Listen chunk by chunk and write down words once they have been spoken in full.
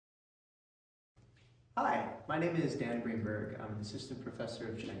Hi, my name is Dan Greenberg. I'm an assistant professor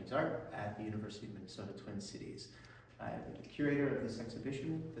of Chinese art at the University of Minnesota Twin Cities. I'm the curator of this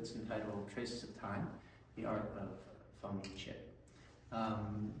exhibition that's entitled Traces of Time, the Art of Feng Chip.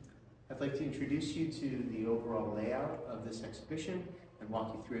 I'd like to introduce you to the overall layout of this exhibition and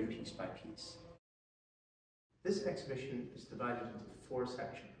walk you through it piece by piece. This exhibition is divided into 4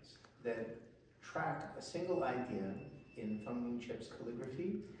 sections that track a single idea in Feng Chip's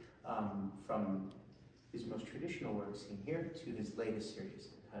calligraphy from his most traditional work seen here to his latest series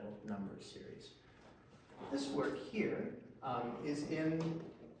entitled Numbers series. This work here is in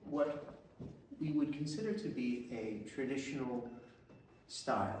what we would consider to be a traditional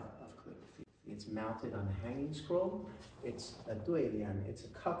style of calligraphy. It's mounted on a hanging scroll. It's a duilian, it's a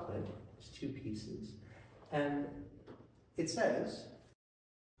couplet, it's 2 pieces. And it says,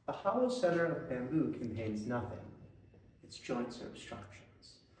 "A hollow center of bamboo contains nothing. Its joints are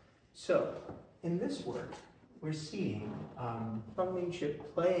obstructions." So, in this work, we're seeing Feng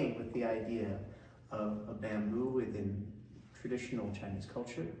Chip playing with the idea of a bamboo within traditional Chinese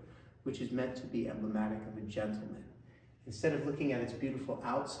culture, which is meant to be emblematic of a gentleman. Instead of looking at its beautiful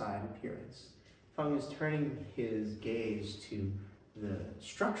outside appearance, Feng is turning his gaze to the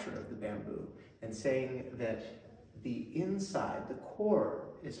structure of the bamboo and saying that the inside, the core,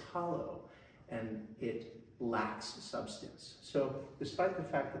 is hollow and it lacks substance. So despite the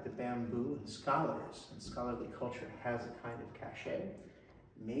fact that the bamboo and scholars and scholarly culture has a kind of cachet,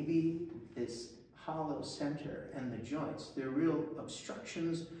 maybe this hollow center and the joints, they're real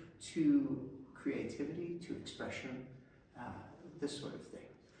obstructions to creativity, to expression, this sort of thing.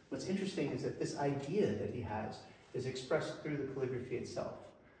 What's interesting is that this idea that he has is expressed through the calligraphy itself.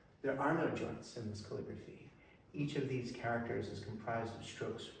 There are no joints in this calligraphy. Each of these characters is comprised of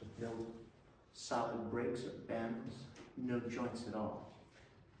strokes with no solid breaks or bends, no joints at all.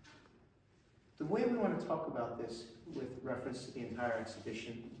 The way we want to talk about this with reference to the entire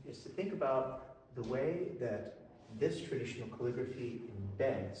exhibition is to think about the way that this traditional calligraphy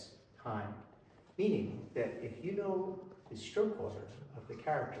embeds time, meaning that if you know the stroke order of the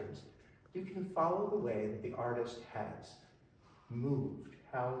characters, you can follow the way that the artist has moved,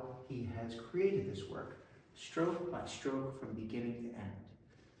 how he has created this work, stroke by stroke from beginning to end.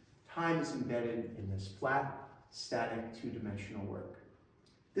 Time is embedded in this flat, static, 2-dimensional work.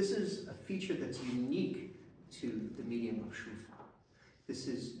 This is a feature that's unique to the medium of shufa. This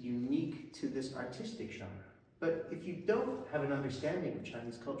is unique to this artistic genre. But if you don't have an understanding of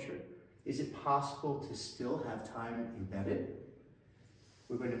Chinese culture, is it possible to still have time embedded?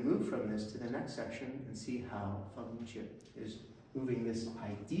 We're going to move from this to the next section and see how Feng Chip is moving this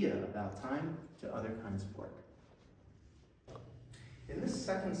idea about time to other kinds of work. In this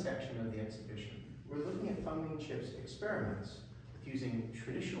second section of the exhibition, we're looking at Feng Chip's experiments with using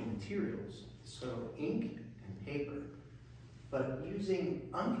traditional materials, so ink and paper, but using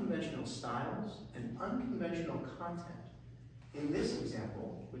unconventional styles and unconventional content. In this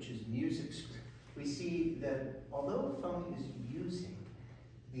example, which is music script, we see that although Feng is using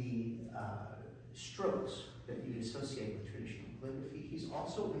the strokes that you associate with traditional calligraphy, he's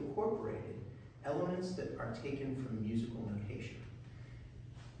also incorporated elements that are taken from musical notation.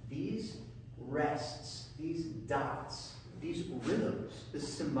 These rests, these dots, these rhythms, this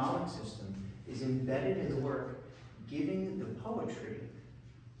symbolic system is embedded in the work, giving the poetry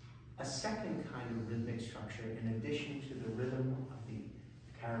a second kind of rhythmic structure in addition to the rhythm of the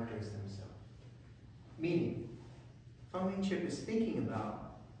characters themselves. Meaning, Feng Chip is thinking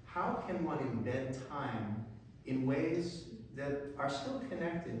about how can one embed time in ways that are still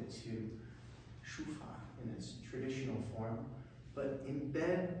connected to shufa in its traditional form, but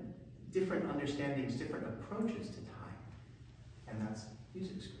embed different understandings, different approaches to time, and that's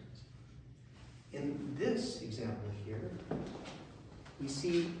music scripts. In this example here, we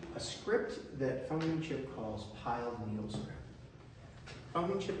see a script that Feng Chip calls piled needle script.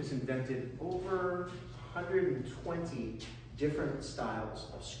 Feng Chip has invented over 120 different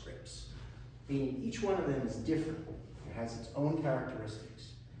styles of scripts, meaning each one of them is different. It has its own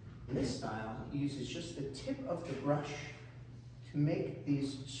characteristics. In this style, he uses just the tip of the brush to make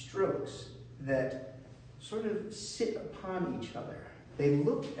these strokes that sort of sit upon each other. They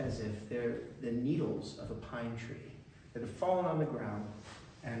look as if they're the needles of a pine tree that have fallen on the ground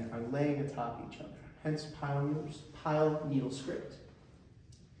and are laying atop each other, hence pile needle script.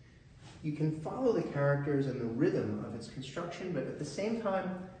 You can follow the characters and the rhythm of its construction, but at the same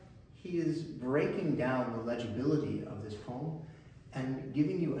time, he is breaking down the legibility of this poem and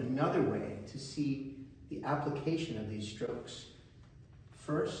giving you another way to see the application of these strokes.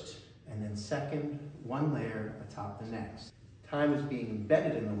 First, and then second, one layer atop the next. Time is being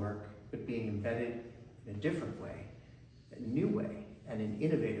embedded in the work, but being embedded in a different way, a new way, and an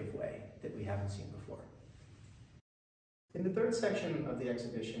innovative way that we haven't seen before. In the third section of the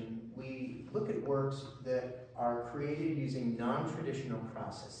exhibition, we look at works that are created using non-traditional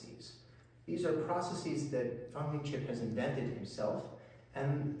processes. These are processes that Feng Ming Chip has invented himself,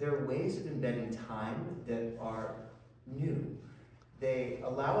 and they're ways of embedding time that are new. They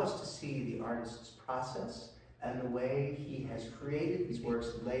allow us to see the artist's process and the way he has created these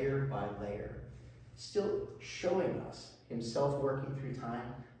works layer by layer, still showing us himself working through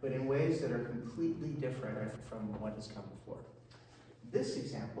time, but in ways that are completely different from what has come before. This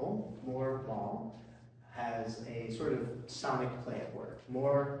example, more mall, has a sort of sonic play at work.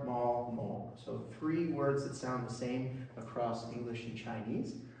 More, mall, mall. So 3 words that sound the same across English and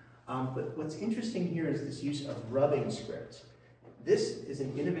Chinese. But what's interesting here is this use of rubbing script. This is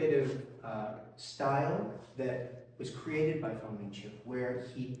an innovative style that was created by Feng Ming Chip, where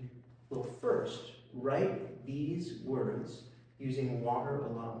he will first write these words using water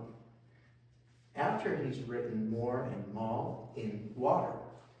alone. After he's written more and mall in water,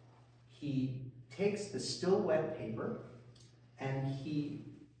 he takes the still wet paper and he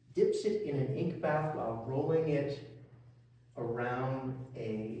dips it in an ink bath while rolling it around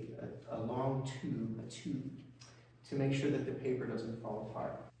a long tube, to make sure that the paper doesn't fall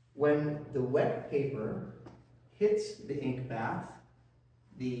apart. When the wet paper hits the ink bath,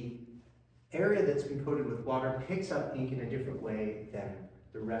 the area that's been coated with water picks up ink in a different way than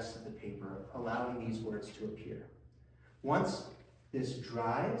the rest of the paper, allowing these words to appear. Once this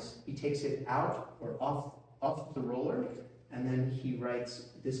dries, he takes it out or off the roller, and then he writes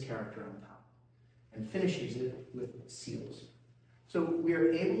this character on top and finishes it with seals. So we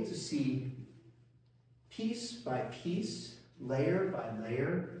are able to see piece by piece, layer by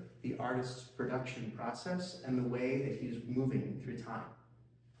layer, the artist's production process and the way that he's moving through time.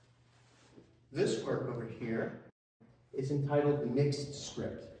 This work over here is entitled Mixed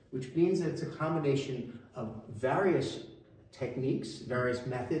Script, which means that it's a combination of various techniques, various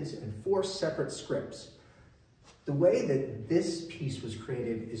methods, and 4 separate scripts. The way that this piece was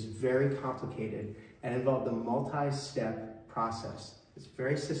created is very complicated and involved a multi-step process. It's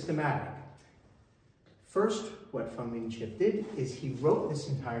very systematic. First, what Feng Ming Chip did is he wrote this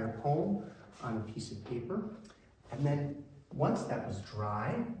entire poem on a piece of paper, and then once that was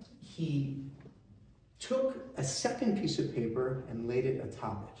dry, he took a second piece of paper and laid it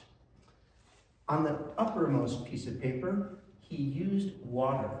atop it. On the uppermost piece of paper, he used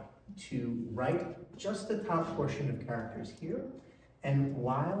water to write just the top portion of characters here, and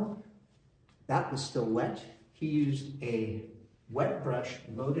while that was still wet, he used a wet brush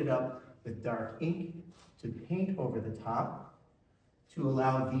loaded up with dark ink to paint over the top to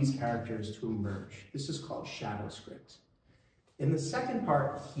allow these characters to emerge. This is called shadow script. In the second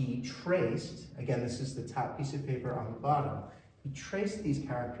part, he traced, again, this is the top piece of paper on the bottom, he traced these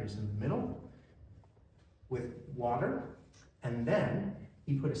characters in the middle with water, and then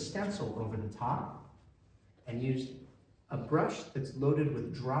he put a stencil over the top and used a brush that's loaded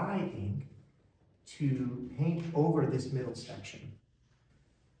with dry ink to paint over this middle section.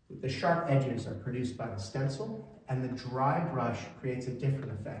 The sharp edges are produced by the stencil, and the dry brush creates a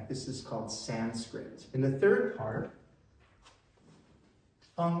different effect. This is called Sanskrit. In the third part,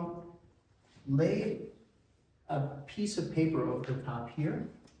 Feng laid a piece of paper over the top here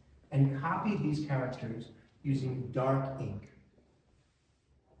and copied these characters using dark ink.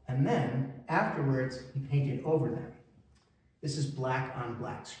 And then, afterwards, he painted over them. This is black on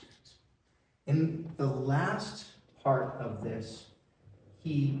black script. In the last part of this,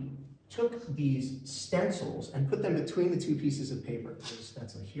 he took these stencils and put them between the 2 pieces of paper. There's a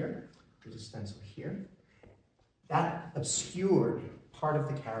stencil here, there's a stencil here. That obscured part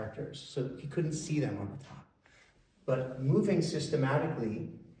of the characters, so he couldn't see them on the top. But moving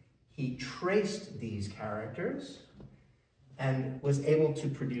systematically, he traced these characters and was able to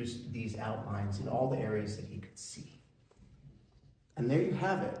produce these outlines in all the areas that he could see. And there you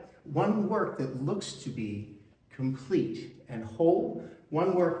have it. One work that looks to be complete and whole,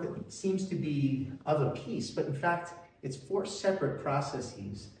 one work that seems to be of a piece, but in fact, it's 4 separate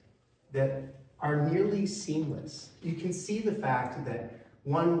processes that are nearly seamless. You can see the fact that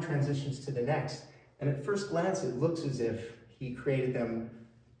one transitions to the next, and at first glance, it looks as if he created them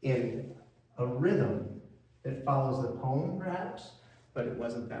in a rhythm that follows the poem, perhaps, but it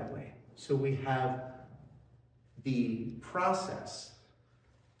wasn't that way. So we have the process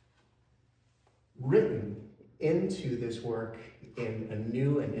written into this work in a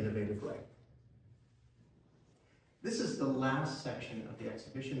new and innovative way. This is the last section of the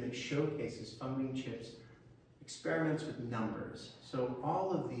exhibition that showcases Feng Ming Chip's experiments with numbers. So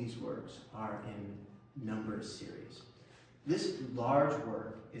all of these works are in numbers series. This large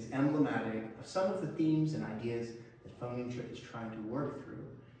work is emblematic of some of the themes and ideas that Feng Chip is trying to work through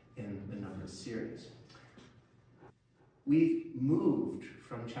in the numbers series. We've moved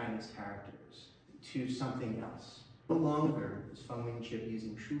from Chinese characters to something else. No longer is Feng Chip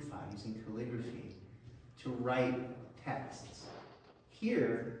using shufa, using calligraphy, to write texts.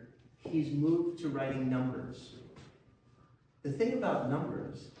 Here, he's moved to writing numbers. The thing about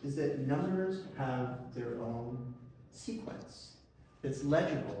numbers is that numbers have their own sequence that's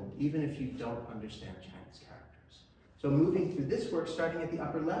legible even if you don't understand Chinese characters. So moving through this work, starting at the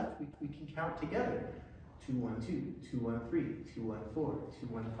upper left, we can count together. 212, 213, 214,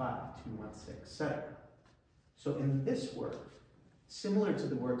 215, 216, etc. So in this work, similar to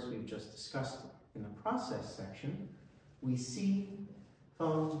the works we've just discussed in the process section, we see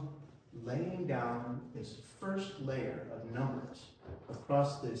Feng laying down this first layer of numbers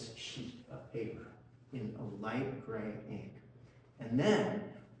across this sheet of paper in a light gray ink. And then,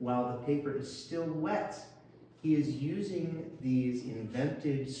 while the paper is still wet, he is using these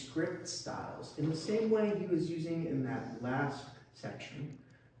invented script styles in the same way he was using in that last section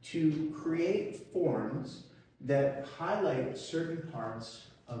to create forms that highlight certain parts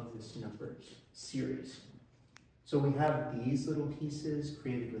of this numbers series. So we have these little pieces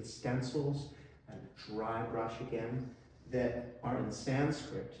created with stencils and dry brush again that are in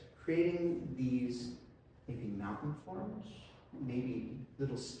Sanskrit, creating these maybe mountain forms, maybe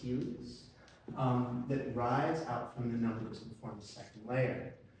little steles that rise out from the numbers and form the second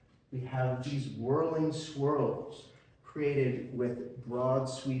layer. We have these whirling swirls created with broad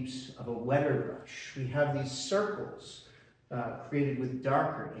sweeps of a wetter brush. We have these circles created with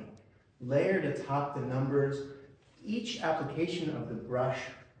darker ink, layered atop the numbers, each application of the brush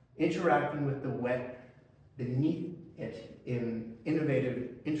interacting with the wet beneath it in innovative,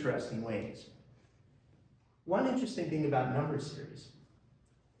 interesting ways. One interesting thing about number series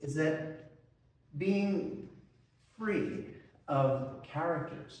is that being free of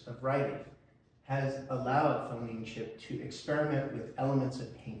characters, of writing, has allowed Feng Chip to experiment with elements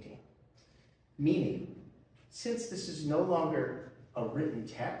of painting. Meaning, since this is no longer a written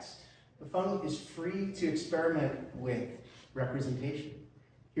text, Feng is free to experiment with representation.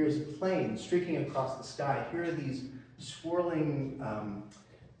 Here's a plane streaking across the sky. Here are these swirling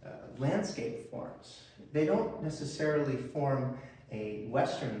landscape forms. They don't necessarily form a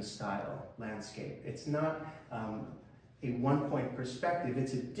Western style landscape. It's not a one-point perspective,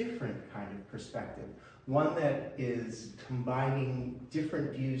 it's a different kind of perspective. One that is combining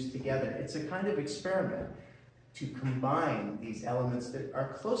different views together. It's a kind of experiment to combine these elements that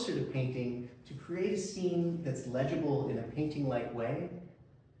are closer to painting to create a scene that's legible in a painting-like way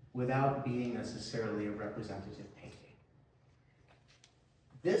without being necessarily a representative painting.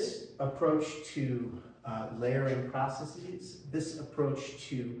 This approach to layering processes, this approach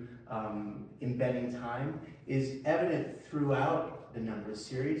to embedding time is evident throughout the numbers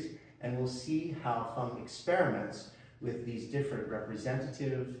series, and we'll see how Feng experiments with these different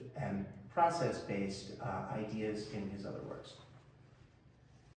representative and process-based ideas in his other works.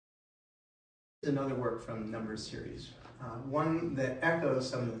 Another work from the numbers series, one that echoes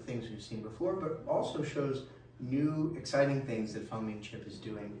some of the things we've seen before, but also shows new, exciting things that Feng Chip is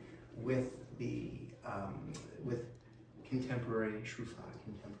doing with the with contemporary shufa,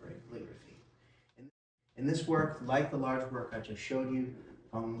 contemporary calligraphy. In this work, like the large work I just showed you,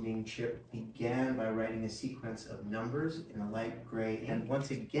 Feng Chip began by writing a sequence of numbers in a light gray, and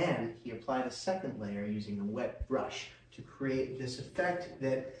once again, he applied a second layer using a wet brush to create this effect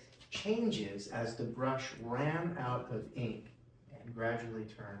that changes as the brush ran out of ink and gradually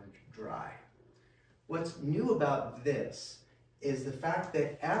turned dry. What's new about this is the fact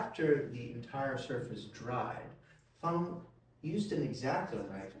that after the entire surface dried, Feng used an X-Acto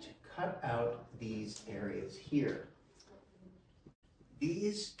knife to cut out these areas here.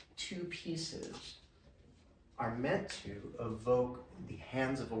 These two pieces are meant to evoke the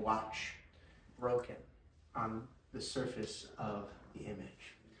hands of a watch broken on the surface of the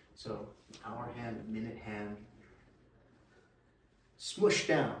image. So hour hand, minute hand, smushed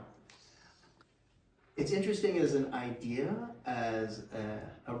down. It's interesting as an idea, as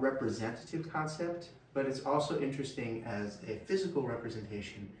a representative concept, but it's also interesting as a physical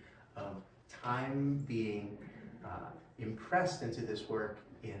representation of time being impressed into this work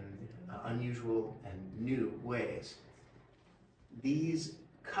in unusual and new ways. These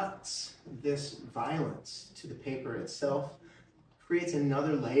cuts, this violence to the paper itself, creates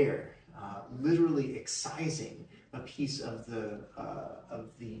another layer, literally excising a piece of the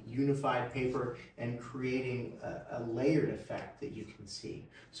unified paper and creating a layered effect that you can see.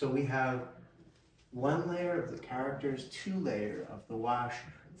 So we have 1 layer of the characters, 2 layer of the wash,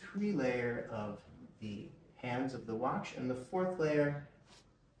 3 layer of the hands of the watch, and the 4th layer,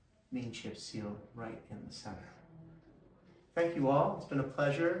 main chip seal right in the center. Thank you all. It's been a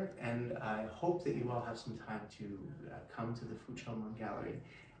pleasure, and I hope that you all have some time to come to the Fuchomon Gallery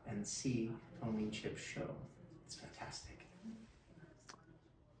and see Tong Min Chip's show.